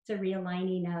 It's a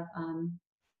realigning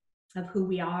of who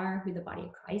we are, who the body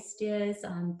of Christ is.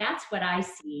 That's what I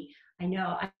see. I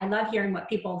know I love hearing what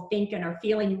people think and are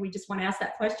feeling. We just want to ask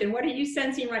that question. What are you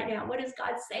sensing right now? What is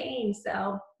God saying?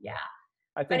 So, yeah.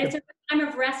 But it's a time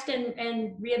of rest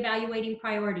and reevaluating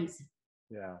priorities.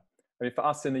 Yeah. I mean, for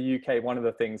us in the UK, one of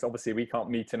the things, obviously, we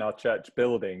can't meet in our church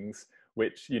buildings,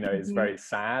 which, is very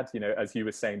sad. As you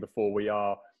were saying before, we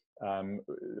are,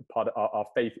 part of our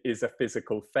faith is a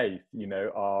physical faith.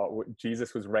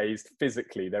 Jesus was raised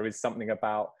physically. There is something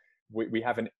about we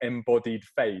have an embodied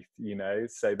faith, you know,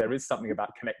 so there is something about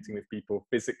connecting with people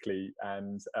physically,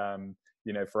 and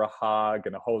you know, for a hug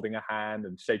and a holding a hand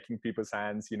and shaking people's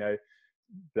hands, you know,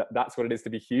 that's what it is to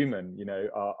be human, you know.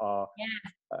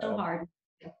 Yeah, so Um, hard.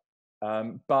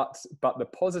 but the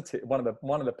positive, one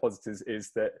of the positives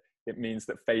is that it means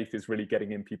that faith is really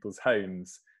getting in people's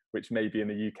homes, which maybe in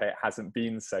the UK it hasn't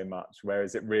been so much,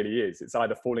 whereas it really is. It's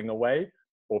either falling away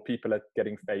or people are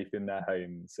getting faith in their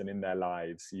homes and in their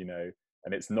lives, you know,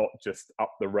 and it's not just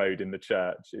up the road in the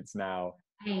church. It's now.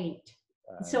 Right.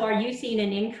 So are you seeing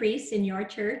an increase in your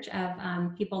church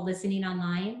of people listening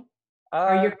online or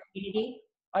Uh, your community?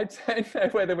 I don't know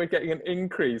whether we're getting an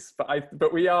increase,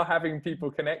 but we are having people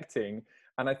connecting,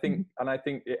 and I think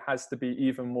it has to be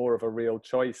even more of a real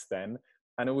choice then.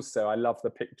 And also, I love the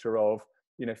picture of,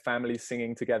 you know, families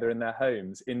singing together in their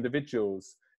homes,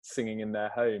 individuals singing in their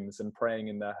homes and praying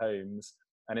in their homes,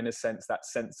 and in a sense, that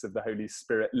sense of the Holy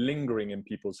Spirit lingering in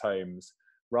people's homes,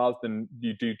 rather than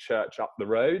you do church up the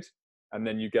road and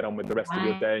then you get on with the rest of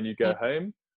your day and you go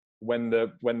home. When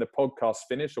the podcast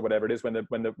finish or whatever it is, when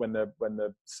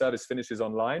the service finishes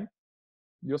online,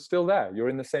 you're still there. You're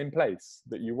in the same place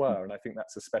that you were, and I think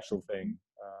that's a special thing.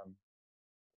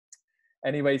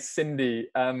 Anyway, Cindy,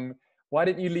 why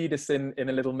don't you lead us in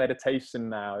a little meditation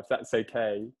now, if that's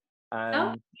okay?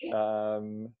 And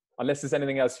unless there's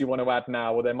anything else you want to add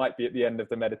now, or there might be at the end of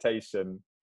the meditation.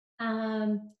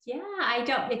 Yeah, I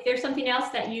don't, if there's something else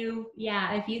that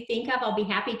if you think of, I'll be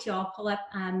happy to. I'll pull up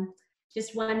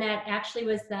just one that actually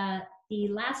was the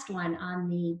last one on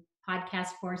the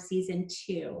podcast for season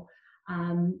 2.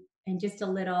 And just a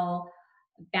little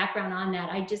background on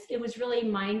that. It was really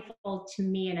mindful to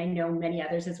me, and I know many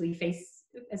others, as we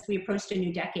approached a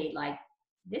new decade, like,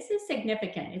 this is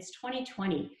significant. It's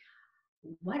 2020.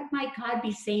 What might God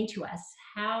be saying to us?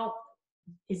 How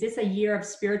is this a year of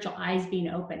spiritual eyes being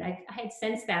open? I had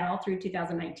sensed that all through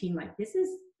 2019, like,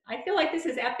 I feel like this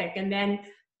is epic. And then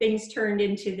things turned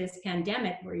into this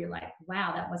pandemic where you're like,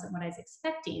 wow, that wasn't what I was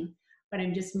expecting. But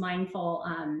I'm just mindful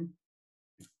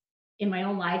in my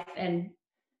own life. And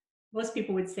most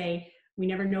people would say, we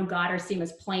never know God or see him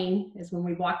as plain as when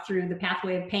we walk through the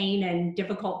pathway of pain and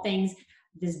difficult things,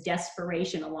 this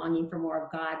desperation, a longing for more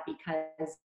of God,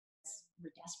 because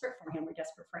we're desperate for him. We're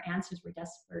desperate for answers. We're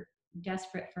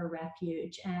desperate for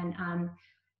refuge. And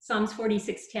Psalms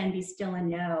 46:10, be still and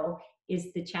know,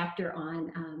 is the chapter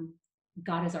on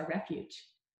God as our refuge.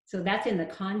 So that's in the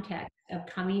context of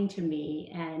coming to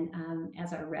me and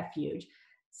as our refuge.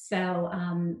 So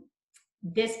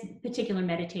this particular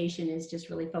meditation is just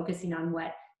really focusing on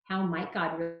how might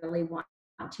God really want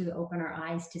to open our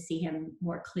eyes to see him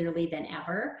more clearly than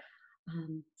ever.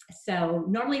 So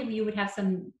normally you would have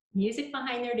some music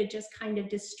behind there to just kind of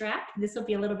distract. This will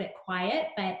be a little bit quiet,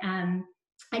 but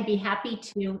I'd be happy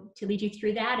to lead you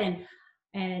through that.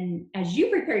 And as you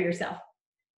prepare yourself,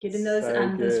 get in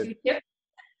those few tips.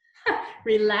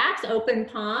 Relax, open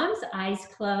palms, eyes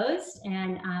closed,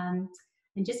 and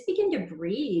just begin to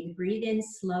breathe. Breathe in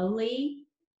slowly,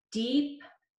 deep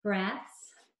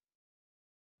breaths.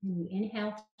 And you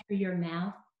inhale through your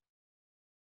mouth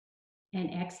and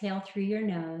exhale through your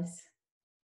nose.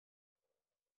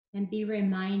 And be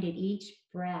reminded each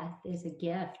breath is a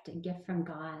gift from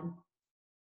God.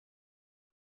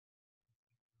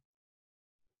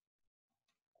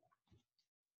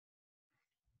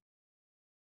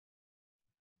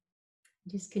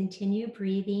 Just continue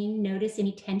breathing. Notice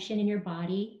any tension in your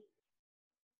body.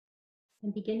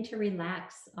 And begin to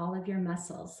relax all of your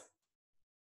muscles.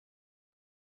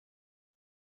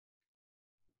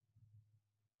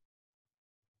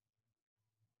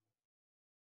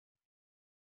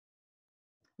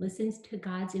 Listen to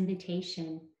God's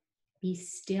invitation. Be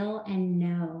still and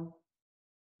know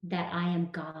that I am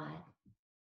God.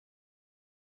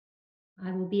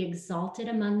 I will be exalted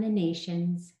among the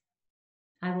nations.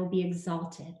 I will be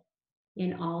exalted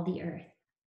in all the earth.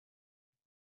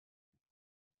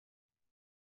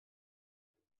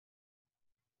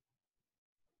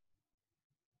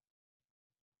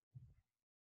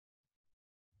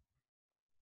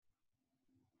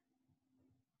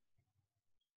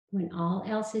 When all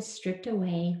else is stripped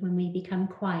away, when we become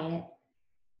quiet,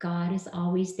 God is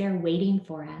always there waiting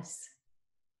for us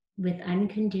with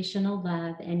unconditional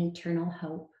love and eternal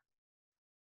hope.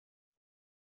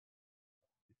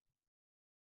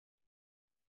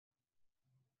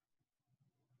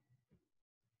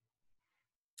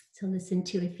 So listen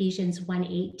to Ephesians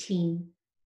 1:18.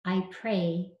 I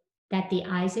pray that the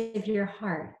eyes of your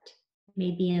heart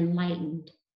may be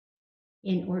enlightened,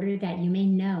 in order that you may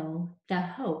know the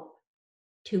hope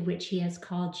to which he has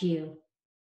called you,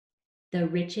 the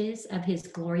riches of his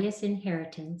glorious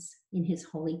inheritance in his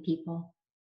holy people.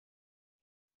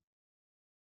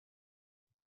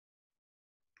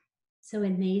 So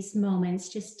in these moments,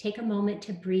 just take a moment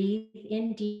to breathe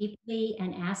in deeply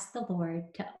and ask the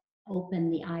Lord to open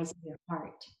the eyes of your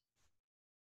heart.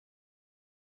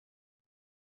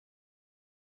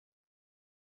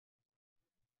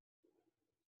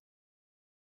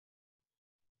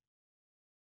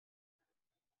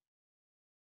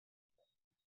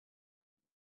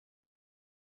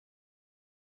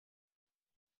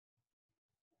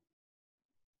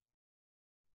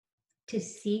 To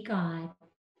see God,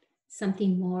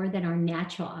 something more than our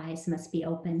natural eyes must be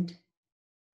opened.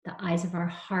 The eyes of our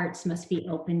hearts must be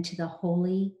opened to the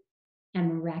holy and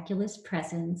miraculous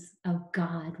presence of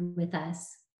God with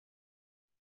us.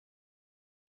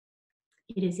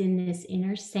 It is in this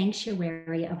inner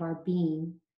sanctuary of our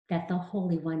being that the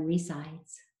Holy One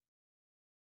resides.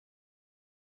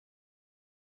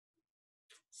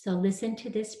 So listen to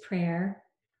this prayer,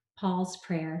 Paul's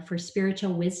prayer for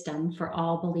spiritual wisdom for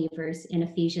all believers in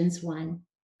Ephesians 1.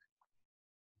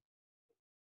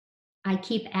 I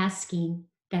keep asking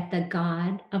that the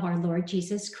God of our Lord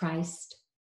Jesus Christ,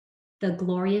 the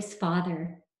glorious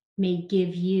Father, may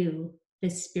give you the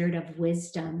spirit of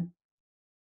wisdom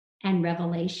and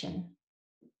revelation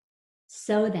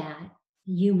so that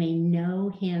you may know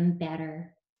him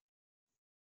better.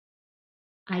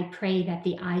 I pray that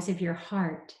the eyes of your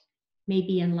heart may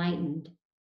be enlightened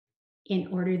in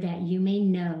order that you may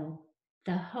know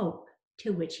the hope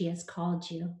to which he has called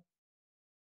you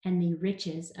and the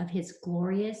riches of his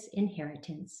glorious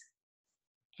inheritance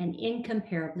and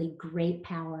incomparably great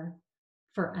power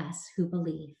for us who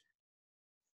believe.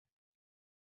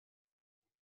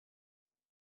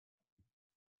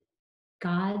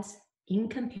 God's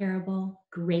incomparable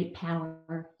great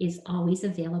power is always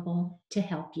available to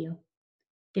help you.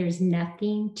 There's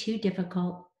nothing too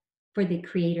difficult for the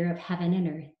creator of heaven and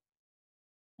earth,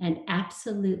 and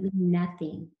absolutely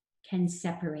nothing can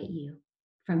separate you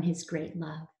from his great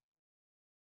love.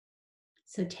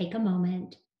 So take a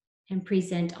moment and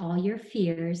present all your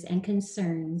fears and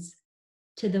concerns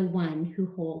to the one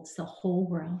who holds the whole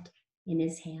world in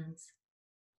his hands.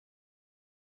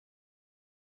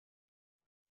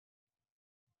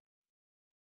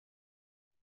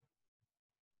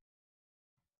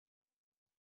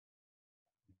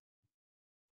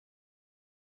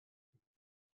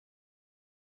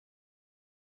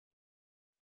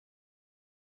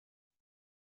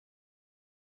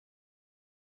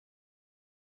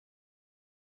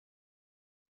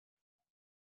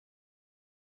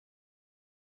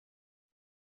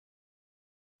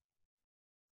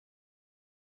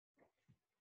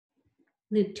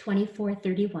 Luke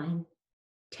 24:31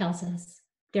 tells us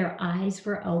their eyes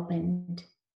were opened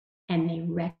and they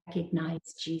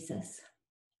recognized Jesus.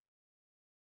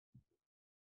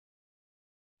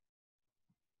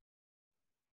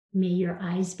 May your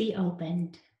eyes be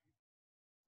opened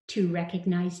to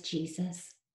recognize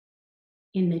Jesus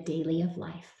in the daily of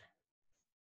life.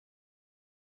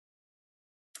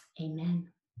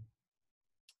 Amen.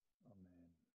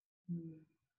 Amen.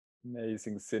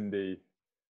 Amazing, Cindy.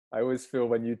 I always feel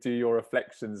when you do your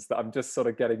reflections that I'm just sort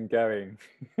of getting going.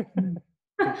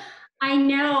 I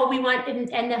know we want,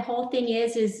 and the whole thing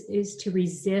is to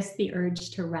resist the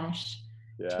urge to rush,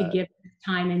 to give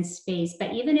time and space.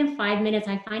 But even in 5 minutes,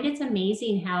 I find it's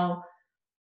amazing how,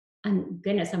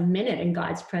 goodness, a minute in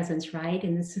God's presence, right?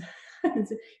 In this,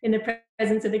 in the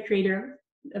presence of the creator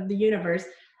of the universe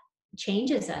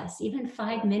changes us. Even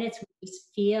 5 minutes, we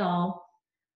just feel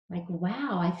like,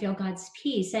 wow, I feel God's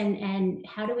peace. And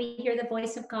how do we hear the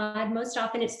voice of God? Most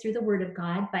often it's through the word of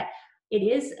God, but it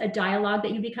is a dialogue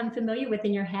that you become familiar with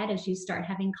in your head as you start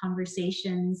having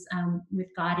conversations with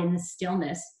God in the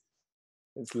stillness.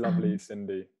 It's lovely,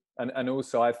 Cindy. And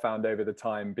also I found over the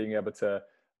time being able to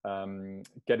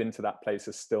get into that place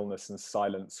of stillness and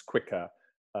silence quicker.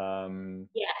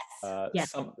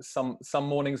 Yes. Some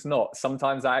mornings not.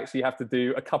 Sometimes I actually have to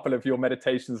do a couple of your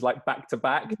meditations like back to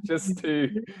back just to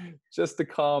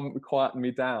quieten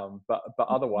me down. But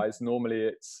otherwise, normally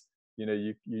it's, you know,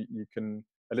 you can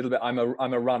a little bit. I'm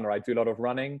a runner. I do a lot of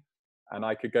running, and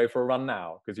I could go for a run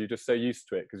now because you're just so used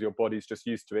to it because your body's just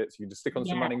used to it. So you just stick on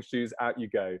some running shoes, out you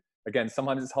go. Again,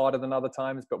 sometimes it's harder than other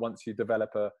times, but once you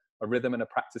develop a rhythm and a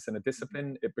practice and a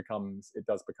discipline, it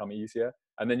does become easier.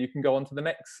 And then you can go on to the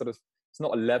next sort of, it's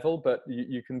not a level, but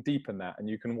you can deepen that and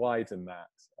you can widen that.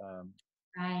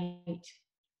 Right.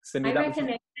 Cindy, I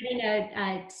recommend setting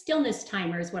a stillness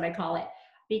timer is what I call it,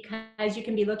 because you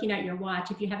can be looking at your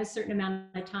watch. If you have a certain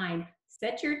amount of time,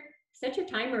 set your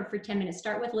timer for 10 minutes.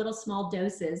 Start with little small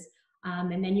doses.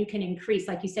 And then you can increase,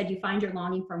 like you said, you find you're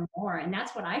longing for more. And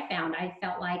that's what I found. I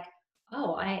felt like,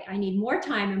 oh, I need more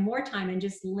time and more time and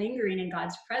just lingering in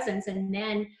God's presence. And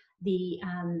then the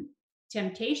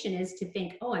temptation is to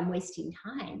think, oh, I'm wasting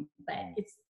time. But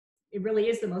it really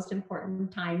is the most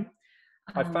important time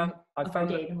I found of our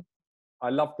day. I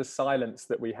love the silence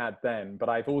that we had then, but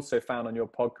I've also found on your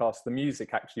podcast the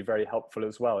music actually very helpful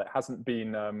as well. It hasn't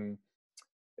been,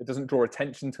 it doesn't draw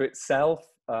attention to itself,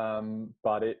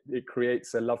 but it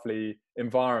creates a lovely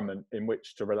environment in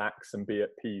which to relax and be at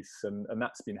peace, and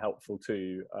that's been helpful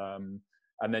too.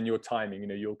 And then your timing,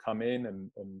 you'll come in,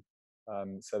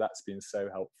 and so that's been so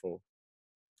helpful.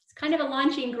 It's kind of a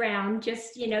launching ground,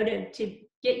 just to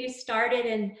get you started,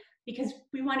 and because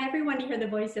we want everyone to hear the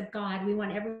voice of God. We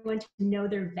want everyone to know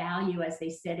their value as they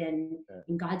sit in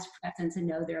God's presence and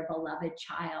know they're a beloved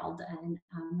child, and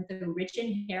with a rich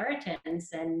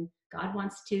inheritance. And God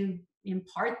wants to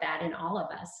impart that in all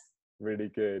of us. Really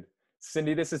good.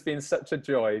 Cindy, this has been such a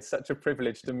joy, such a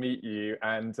privilege to meet you.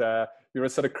 And you're a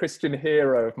sort of Christian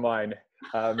hero of mine.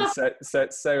 So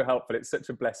it's so helpful. It's such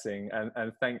a blessing.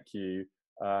 And thank you.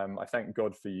 I thank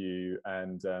God for you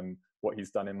and what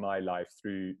he's done in my life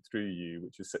through you,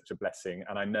 which is such a blessing.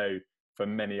 And I know for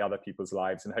many other people's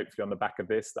lives, and hopefully on the back of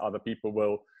this, that other people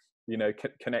will,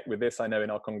 connect with this. I know in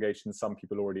our congregation, some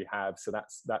people already have. So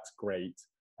that's great.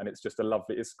 And it's just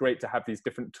it's great to have these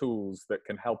different tools that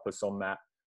can help us on that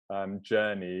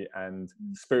journey, and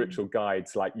spiritual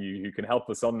guides like you who can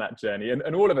help us on that journey.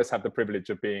 And all of us have the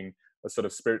privilege of being a sort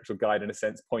of spiritual guide, in a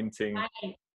sense, pointing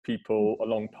people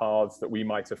along paths that we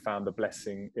might have found a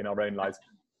blessing in our own lives.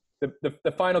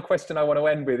 The final question I want to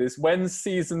end with is, when's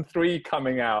season 3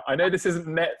 coming out? I know this isn't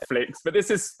Netflix, but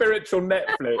this is spiritual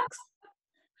Netflix.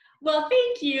 Well,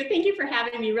 thank you. Thank you for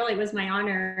having me. Really, it was my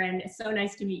honor, and it's so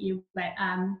nice to meet you. But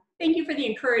thank you for the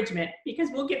encouragement, because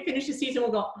we'll finish the season.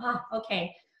 We'll go,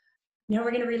 okay, now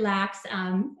we're going to relax,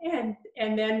 and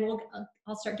then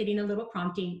I'll start getting a little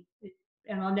prompting,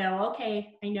 and I'll know,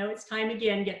 okay, I know it's time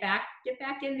again. Get back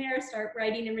in there. Start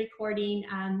writing and recording.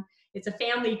 It's a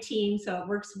family team, so it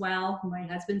works well. My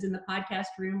husband's in the podcast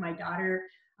room. My daughter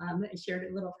shared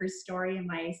a little of her story, and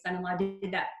my son-in-law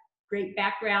did that great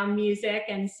background music.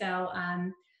 And so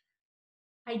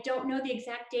I don't know the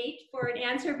exact date for an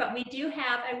answer, but we do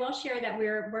have, I will share that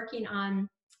we're working on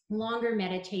longer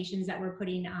meditations that we're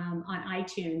putting on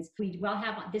iTunes. We will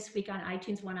have this week on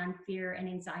iTunes one on fear and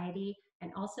anxiety,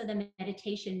 and also the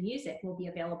meditation music will be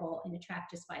available in the track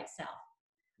just by itself.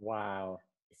 Wow.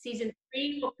 Season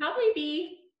 3 will probably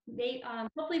be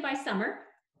hopefully by summer.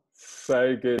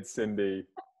 So good, Cindy.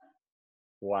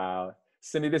 Wow.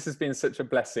 Cindy, this has been such a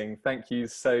blessing. Thank you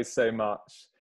so much.